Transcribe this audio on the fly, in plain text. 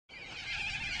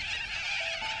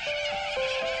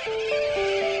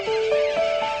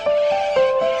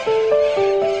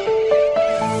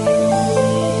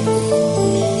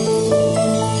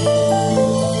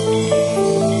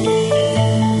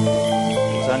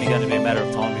only going to be a matter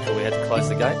of time before we had to close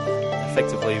the gate.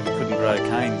 Effectively, we couldn't grow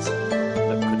canes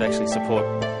that could actually support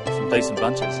some decent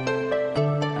bunches.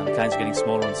 The canes are getting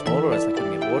smaller and smaller as they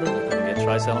couldn't get water, they couldn't get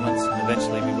trace elements, and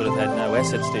eventually we would have had no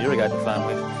assets to irrigate the farm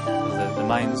with, because the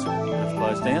mains would have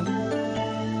closed down.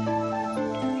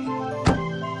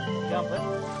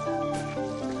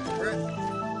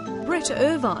 Brett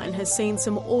Irvine has seen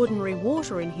some ordinary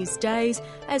water in his days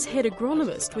as head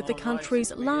agronomist with the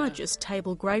country's largest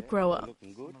table grape grower.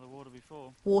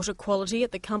 Water quality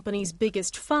at the company's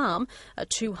biggest farm, a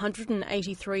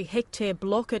 283-hectare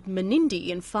block at Menindee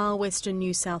in far western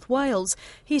New South Wales,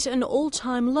 hit an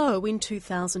all-time low in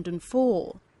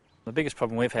 2004. The biggest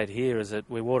problem we've had here is that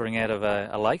we're watering out of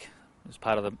a lake as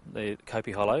part of the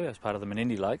Kopi Hollow, as part of the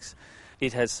Menindee lakes.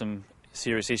 It has some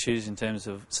serious issues in terms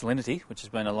of salinity, which has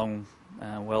been a long,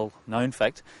 well-known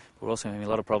fact. We're also having a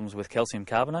lot of problems with calcium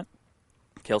carbonate.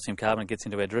 Calcium carbonate gets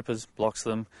into our drippers, blocks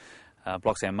them,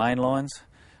 blocks our main lines,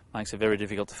 makes it very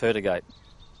difficult to fertigate.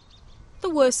 The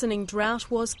worsening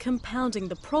drought was compounding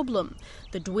the problem.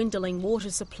 The dwindling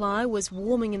water supply was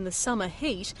warming in the summer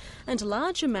heat, and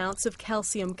large amounts of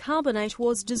calcium carbonate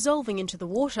was dissolving into the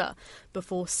water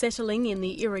before settling in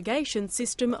the irrigation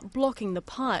system, blocking the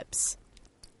pipes.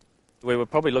 We were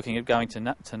probably looking at going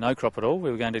to no crop at all.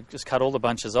 We were going to just cut all the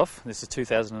bunches off. This is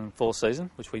 2004 season,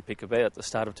 which we pick about at the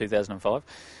start of 2005.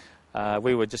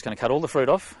 We were just going to cut all the fruit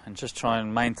off and just try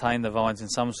and maintain the vines in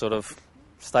some sort of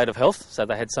state of health, so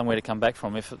they had somewhere to come back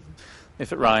from if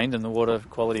it rained and the water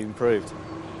quality improved.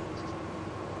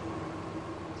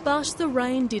 But the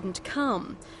rain didn't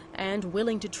come, and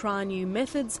willing to try new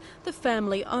methods, the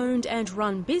family-owned and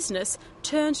run business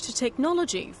turned to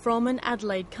technology from an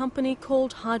Adelaide company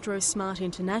called Hydrosmart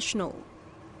International.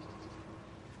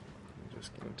 I'm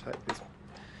just going to take this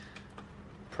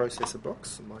processor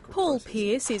box. Paul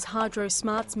Pearce is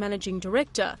Hydrosmart's managing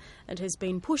director and has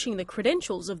been pushing the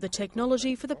credentials of the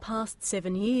technology for the past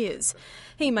 7 years.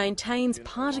 He maintains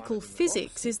particle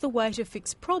physics is the way to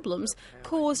fix problems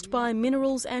caused by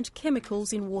minerals and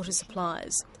chemicals in water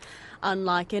supplies.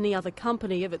 Unlike any other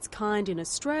company of its kind in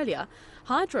Australia,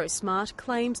 Hydrosmart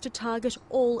claims to target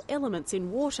all elements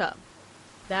in water.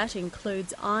 That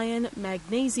includes iron,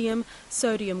 magnesium,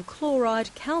 sodium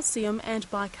chloride, calcium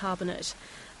and bicarbonate.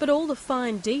 But all the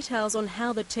fine details on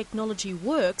how the technology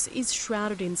works is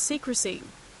shrouded in secrecy.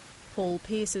 Paul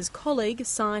Pearce's colleague,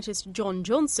 scientist John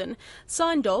Johnson,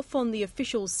 signed off on the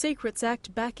Official Secrets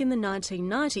Act back in the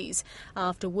 1990s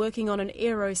after working on an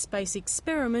aerospace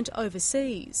experiment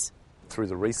overseas. Through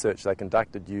the research they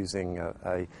conducted using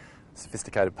a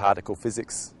sophisticated particle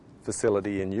physics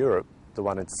facility in Europe, the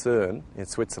one in CERN in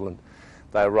Switzerland,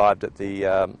 they arrived at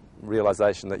the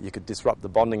realisation that you could disrupt the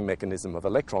bonding mechanism of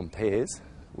electron pairs,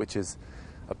 which is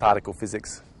a particle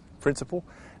physics principle.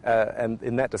 And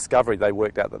in that discovery they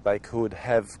worked out that they could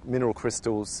have mineral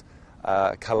crystals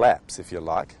collapse, if you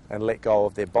like, and let go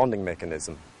of their bonding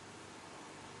mechanism.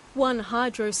 One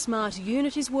Hydrosmart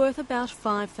unit is worth about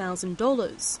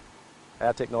 $5,000.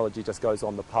 Our technology just goes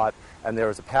on the pipe and there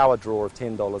is a power draw of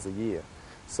 $10 a year.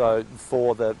 So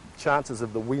for the chances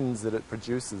of the wins that it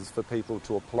produces for people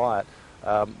to apply it,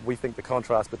 we think the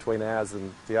contrast between ours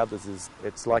and the others is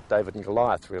it's like David and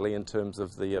Goliath really in terms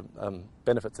of the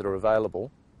benefits that are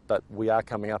available, but we are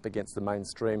coming up against the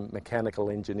mainstream mechanical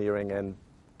engineering and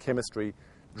chemistry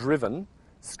driven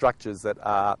structures that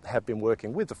have been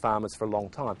working with the farmers for a long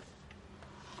time.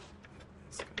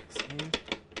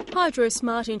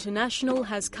 Hydrosmart International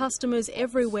has customers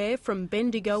everywhere from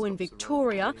Bendigo in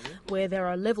Victoria, where there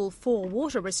are level 4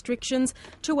 water restrictions,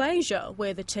 to Asia,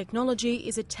 where the technology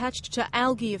is attached to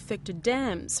algae-affected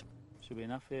dams. Should be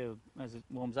enough here as it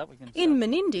warms up. In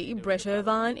Menindee, Brett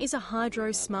Irvine is a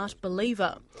Hydrosmart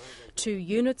believer. 2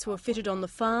 units were fitted on the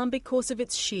farm because of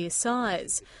its sheer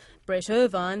size. Brett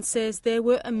Irvine says there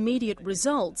were immediate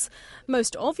results,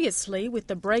 most obviously with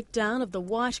the breakdown of the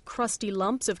white, crusty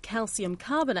lumps of calcium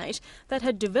carbonate that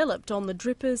had developed on the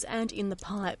drippers and in the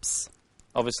pipes.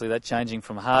 Obviously that changing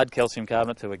from hard calcium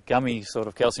carbonate to a gummy sort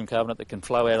of calcium carbonate that can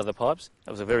flow out of the pipes,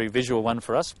 that was a very visual one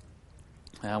for us.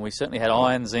 We certainly had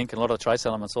iron, zinc and a lot of trace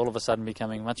elements all of a sudden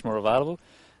becoming much more available,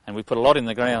 and we put a lot in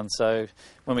the ground, so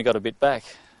when we got a bit back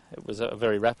it was a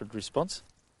very rapid response.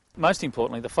 Most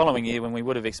importantly, the following year when we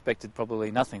would have expected probably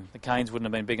nothing, the canes wouldn't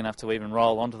have been big enough to even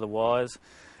roll onto the wires,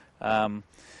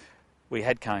 we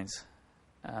had canes.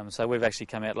 So we've actually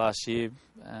come out last year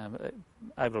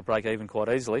able to break even quite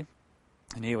easily,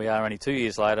 and here we are only 2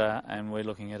 years later and we're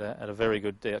looking at a very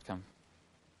good outcome.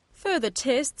 Further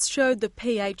tests showed the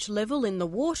pH level in the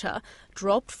water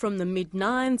dropped from the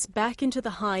mid-9s back into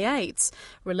the high 8s,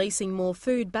 releasing more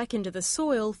food back into the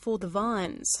soil for the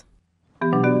vines.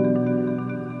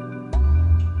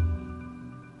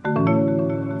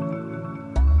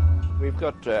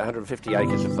 got 150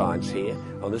 acres of vines here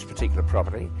on this particular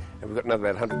property, and we've got another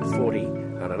about 140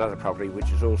 on another property which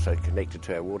is also connected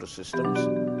to our water systems.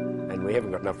 And we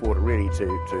haven't got enough water really to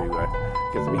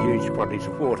give them huge quantities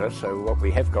of water, so what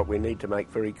we have got we need to make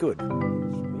very good.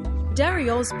 Darry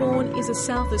Osborne is a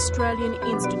South Australian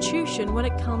institution when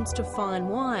it comes to fine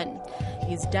wine.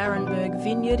 His Darrenberg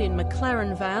vineyard in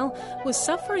McLaren Vale was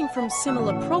suffering from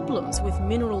similar problems with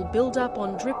mineral build-up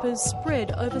on drippers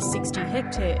spread over 60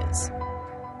 hectares.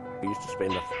 We used to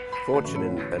spend a fortune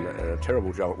and a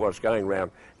terrible job it was going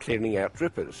around cleaning out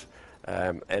drippers.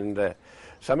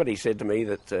 Somebody said to me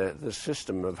that the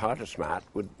system of Hydrosmart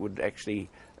would actually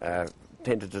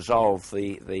tend to dissolve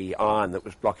the iron that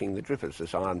was blocking the drippers,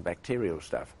 this iron bacterial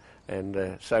stuff.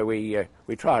 And so we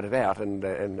tried it out and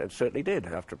it certainly did.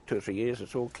 After 2 or 3 years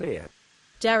it's all clear.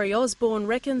 Darry Osborne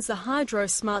reckons the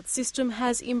Hydrosmart system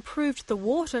has improved the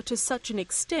water to such an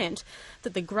extent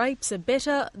that the grapes are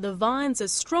better, the vines are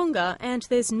stronger and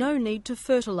there's no need to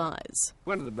fertilise.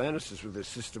 One of the bonuses with this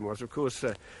system was, of course,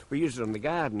 we used it on the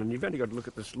garden, and you've only got to look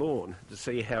at this lawn to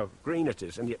see how green it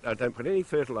is, and yet I don't put any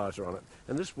fertiliser on it.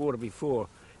 And this water before,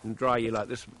 in dry year like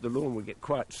this, the lawn would get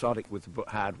quite sodic with the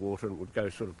hard water and would go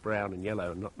sort of brown and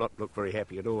yellow and not look very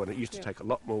happy at all, and it used to take a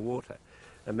lot more water.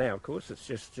 And now, of course, it's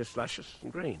just luscious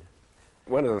and green.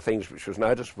 One of the things which was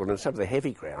noticeable in some of the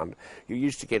heavy ground, you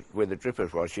used to get, where the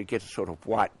drippers was, you get a sort of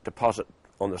white deposit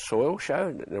on the soil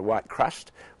show, a white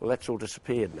crust. Well, that's all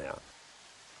disappeared now.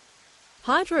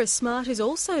 Hydrosmart is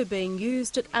also being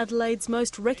used at Adelaide's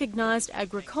most recognised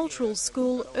agricultural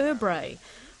school, Urbray.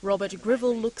 Robert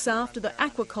Grivell looks after the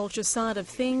aquaculture side of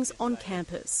things on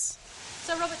campus.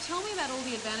 So Robert, tell me about all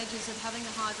the advantages of having the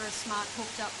Hydrosmart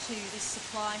hooked up to this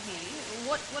supply here.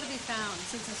 What have you found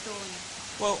since installing it?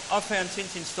 Well, I've found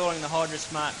since installing the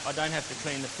Hydrosmart, I don't have to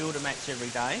clean the filter mats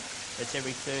every day. That's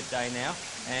every third day now,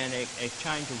 and a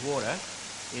change of water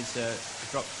is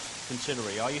dropped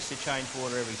considerably. I used to change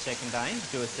water every second day,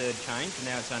 do a third change, and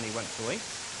now it's only once a week,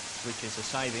 which is a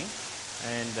saving.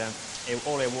 And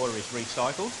all our water is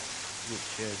recycled, which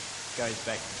goes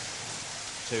back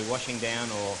to washing down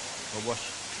or wash,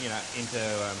 into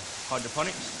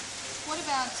hydroponics. What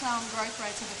about growth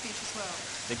rates of the fish as well?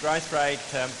 The growth rate,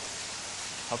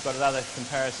 I've got another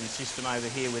comparison system over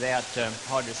here without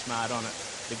Hydrosmart on it.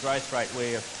 The growth rate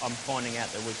I'm finding out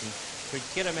that we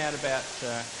get them out about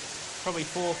probably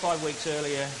 4 or 5 weeks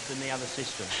earlier than the other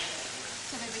system.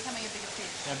 So they're becoming a bigger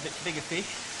fish? A bit bigger fish,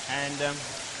 and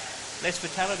less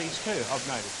fatalities too, I've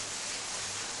noticed.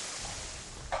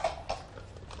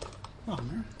 Oh,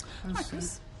 Mary. Hi,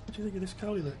 Chris. What do you think of this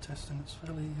colulate testing? It's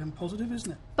fairly positive,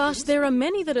 isn't it? But there are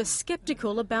many that are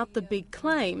sceptical about the big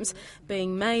claims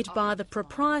being made by the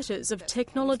proprietors of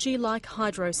technology like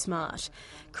Hydrosmart.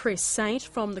 Chris Saint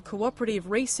from the Cooperative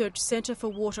Research Centre for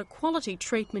Water Quality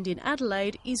Treatment in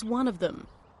Adelaide is one of them.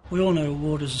 We all know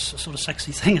water's a sort of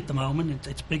sexy thing at the moment.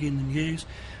 It's big in the news.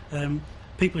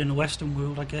 People in the Western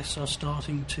world, I guess, are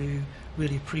starting to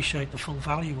really appreciate the full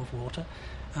value of water.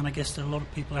 And I guess there are a lot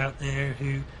of people out there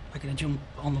who are going to jump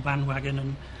on the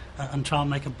bandwagon and try and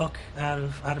make a buck out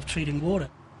of treating water.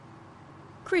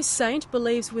 Chris Saint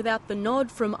believes without the nod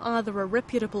from either a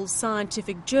reputable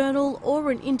scientific journal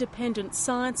or an independent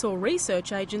science or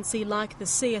research agency like the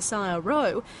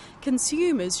CSIRO,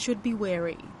 consumers should be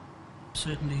wary.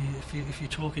 Certainly if you're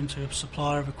talking to a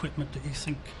supplier of equipment that you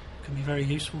think can be very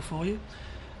useful for you,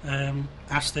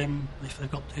 ask them if they've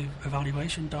got the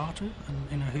evaluation data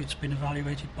and who it's been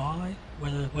evaluated by,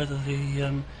 whether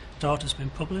the data's been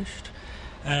published.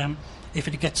 If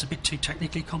it gets a bit too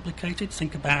technically complicated,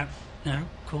 think about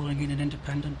calling in an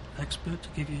independent expert to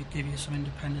give you some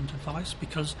independent advice,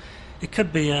 because it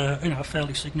could be a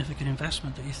fairly significant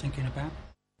investment that you're thinking about.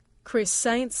 Chris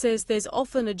Saint says there's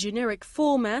often a generic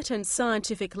format and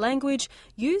scientific language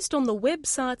used on the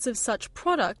websites of such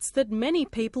products that many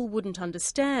people wouldn't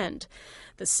understand.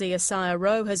 The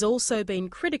CSIRO has also been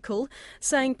critical,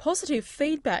 saying positive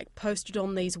feedback posted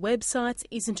on these websites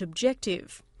isn't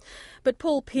objective. But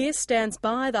Paul Pearce stands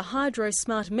by the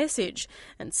Hydrosmart message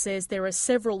and says there are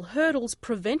several hurdles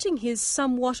preventing his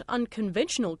somewhat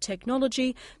unconventional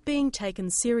technology being taken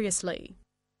seriously.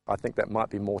 I think that might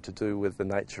be more to do with the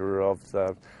nature of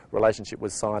the relationship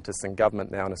with scientists and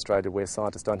government now in Australia, where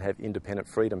scientists don't have independent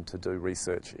freedom to do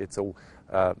research. It's all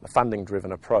a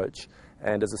funding-driven approach,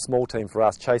 and as a small team for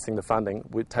us, chasing the funding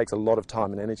takes a lot of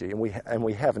time and energy, and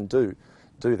we have and do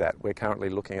that. We're currently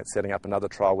looking at setting up another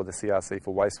trial with the CRC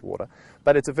for wastewater,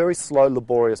 but it's a very slow,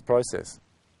 laborious process.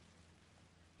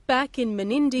 Back in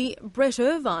Menindee, Brett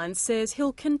Irvine says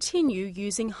he'll continue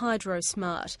using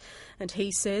Hydrosmart. And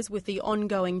he says with the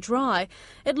ongoing dry,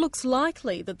 it looks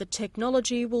likely that the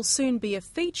technology will soon be a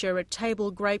feature at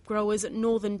table grape growers at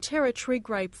Northern Territory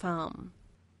Grape Farm.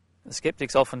 The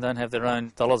sceptics often don't have their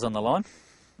own dollars on the line.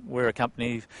 We're a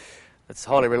company that's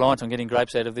highly reliant on getting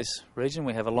grapes out of this region.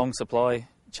 We have a long supply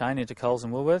chain into Coles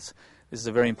and Woolworths. This is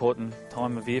a very important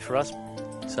time of year for us,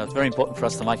 so it's very important for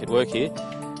us to make it work here.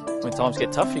 When times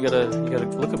get tough, you got to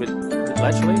look a bit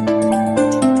laterally.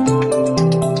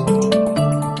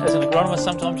 As an agronomist,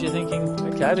 sometimes you're thinking,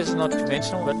 okay, this is not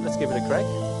conventional, but let's give it a crack.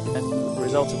 And the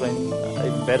results have been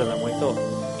even better than we thought.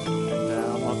 And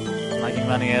I'm not making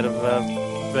money out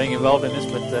of being involved in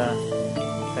this, but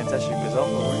fantastic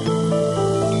result.